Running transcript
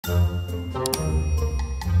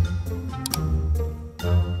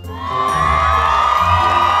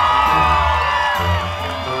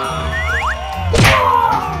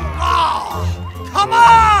Come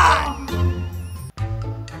on!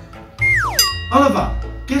 Oliver,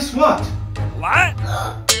 guess what? What?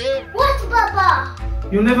 What, Papa?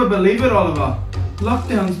 You'll never believe it, Oliver.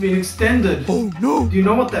 Lockdown's been extended. Oh no! Do you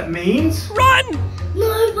know what that means? Run!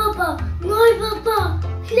 No, Papa. No, Papa.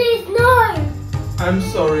 Please, no. I'm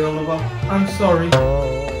sorry, Oliver. I'm sorry. No,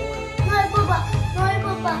 Papa. No,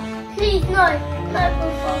 Papa. Please, no. No,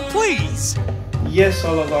 Papa. Please! Yes,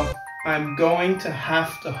 Oliver. I'm going to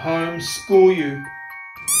have to homeschool you.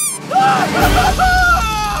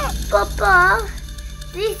 Papa,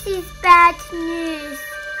 this is bad news.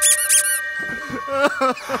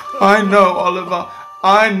 I know, Oliver.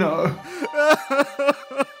 I know.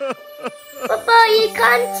 Papa, you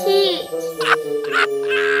can't teach.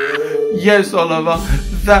 Yes, Oliver.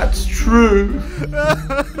 That's true.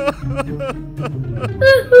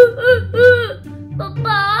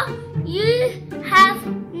 Papa, you have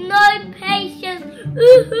no patience.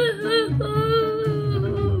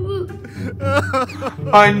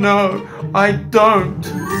 I know. I don't.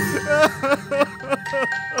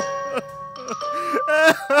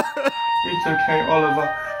 It's okay, Oliver.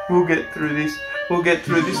 We'll get through this. We'll get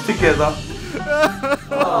through this together.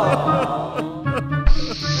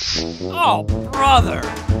 Oh, brother!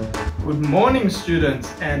 Good morning,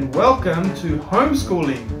 students, and welcome to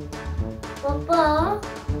homeschooling. Papa,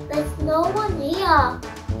 there's no one here.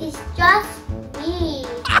 It's just me.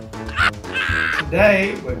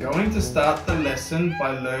 Today, we're going to start the lesson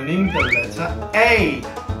by learning the letter A.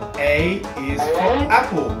 A is for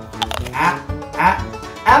apple.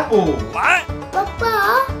 Apple. What?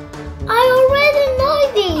 Papa, I already know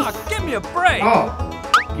this. Oh, give me a break! Oh,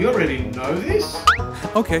 you already know this?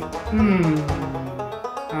 Okay.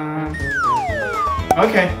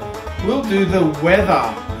 Okay, we'll do the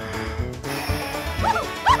weather.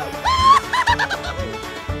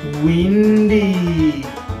 Windy.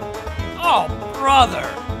 Oh, brother!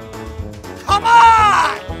 Come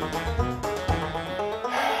on!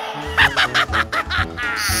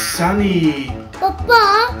 Sunny.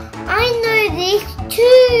 Papa, I know this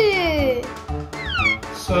too.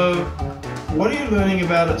 So, what are you learning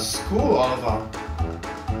about at school, Oliver?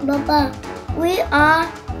 Papa, we are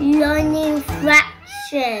learning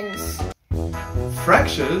fractions.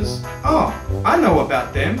 Fractures? Oh, I know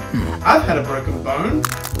about them. I've had a broken bone.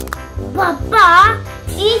 Papa,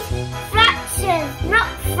 it's fractions, not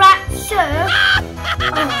fracture.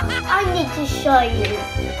 Oh, I need to show you.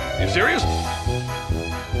 You serious?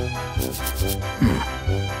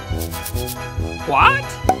 What?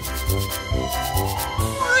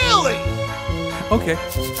 Really? Okay.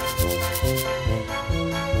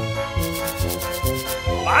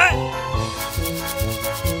 What?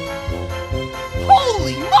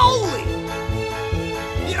 Holy moly!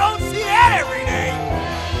 You don't see that every day!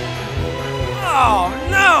 Oh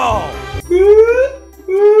no!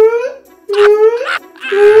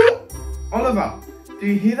 Oliver, do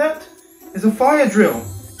you hear that? There's a fire drill.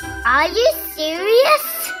 Are you serious?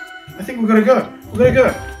 I think we're gonna go. We're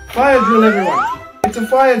gonna go. Fire drill, everyone. It's a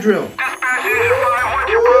fire drill.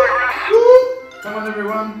 Come on,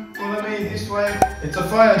 everyone. Follow me this way. It's a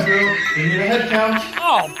fire drill. We need a head count.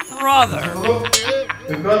 Oh, brother! Look,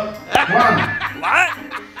 we've got one. What?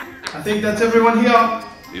 I think that's everyone here.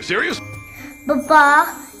 You serious? Papa,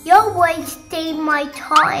 you're wasting my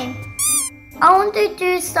time. I want to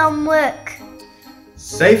do some work.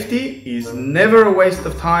 Safety is never a waste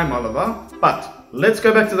of time, Oliver. But let's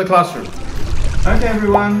go back to the classroom. Okay,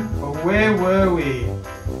 everyone. Where were we?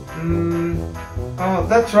 Oh,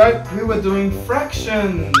 that's right. We were doing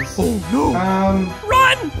fractions. Oh no!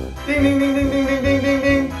 Run! Ding, ding, ding, ding, ding, ding, ding, ding,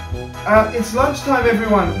 ding. It's lunchtime,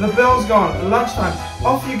 everyone. The bell's gone. Lunchtime.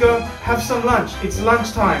 Off you go. Have some lunch. It's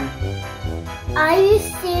lunchtime. Are you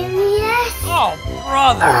serious? Oh,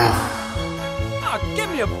 brother! Oh, give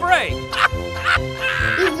me a break!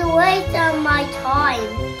 It's a waste of my time.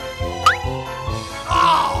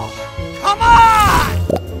 Oh, come on!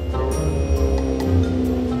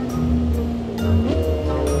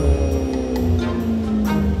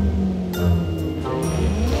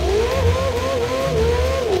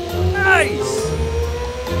 Nice!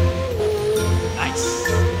 Nice!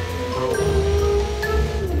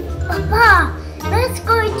 Papa, let's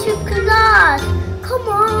go to class. Come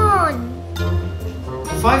on.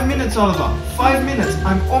 5 minutes, Oliver. 5 minutes.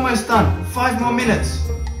 I'm almost done. 5 more minutes.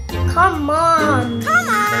 Come on. Come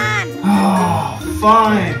on. Oh,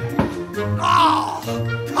 fine. Oh,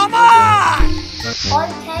 come on!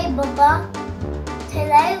 Okay, Papa.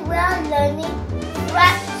 Today we are learning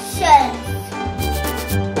fractions.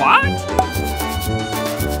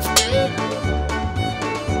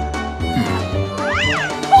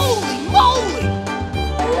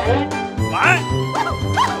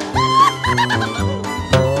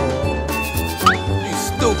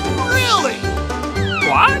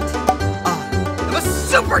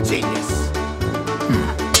 super genius!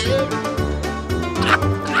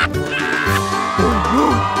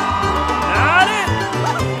 Got it!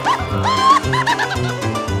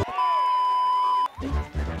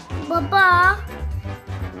 Papa,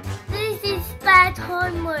 this is bad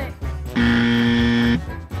homework.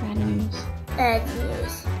 Bad news. Bad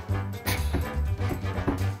news.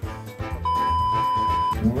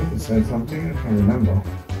 No, you said something, I can't remember.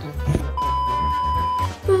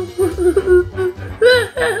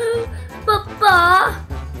 Papa,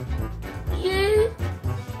 you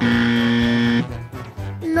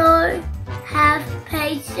no have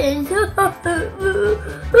patience.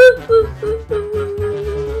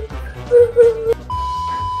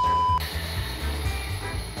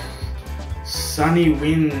 Sunny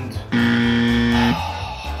wind.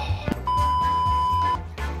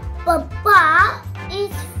 Papa,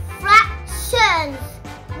 it's fractions,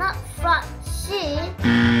 not fraction.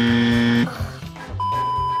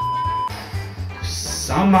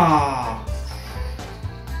 Summer.